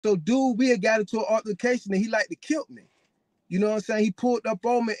So dude, we had got into an altercation and he like to kill me. You know what I'm saying? He pulled up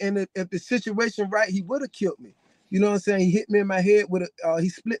on me, and if the situation right, he would have killed me. You know what I'm saying? He hit me in my head with he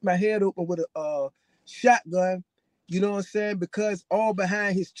split my head open with a shotgun. You know what I'm saying? Because all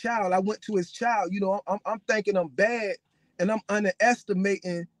behind his child, I went to his child. You know, I'm thinking I'm bad, and I'm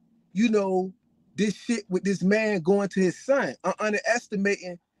underestimating, you know, this shit with this man going to his son. I'm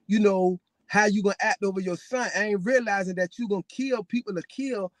underestimating, you know, how you gonna act over your son. I ain't realizing that you gonna kill people to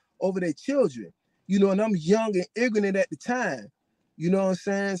kill over their children. You know, and I'm young and ignorant at the time. You know what I'm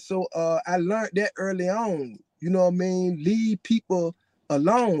saying? So I learned that early on. You know what I mean? Leave people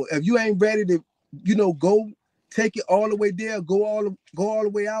alone. If you ain't ready to, you know, go take it all the way there, go all the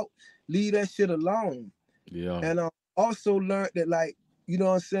way out, leave that shit alone. Yeah. And I also learned that, like, you know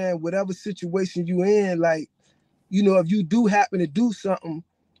what I'm saying, whatever situation you in, like, you know, if you do happen to do something,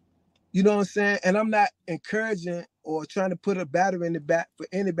 you know what I'm saying? And I'm not encouraging or trying to put a battery in the back for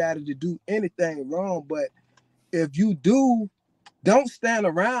anybody to do anything wrong. But if you do, don't stand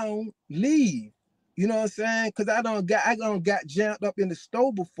around, leave. You know what I'm saying? Cause I don't got jammed up in the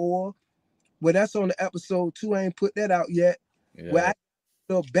store before. Well, that's on the episode 2. I ain't put that out yet. Where Yeah. I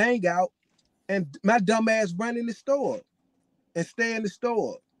little bang out and my dumb ass run in the store and stay in the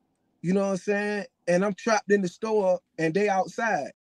store. You know what I'm saying? And I'm trapped in the store and they outside.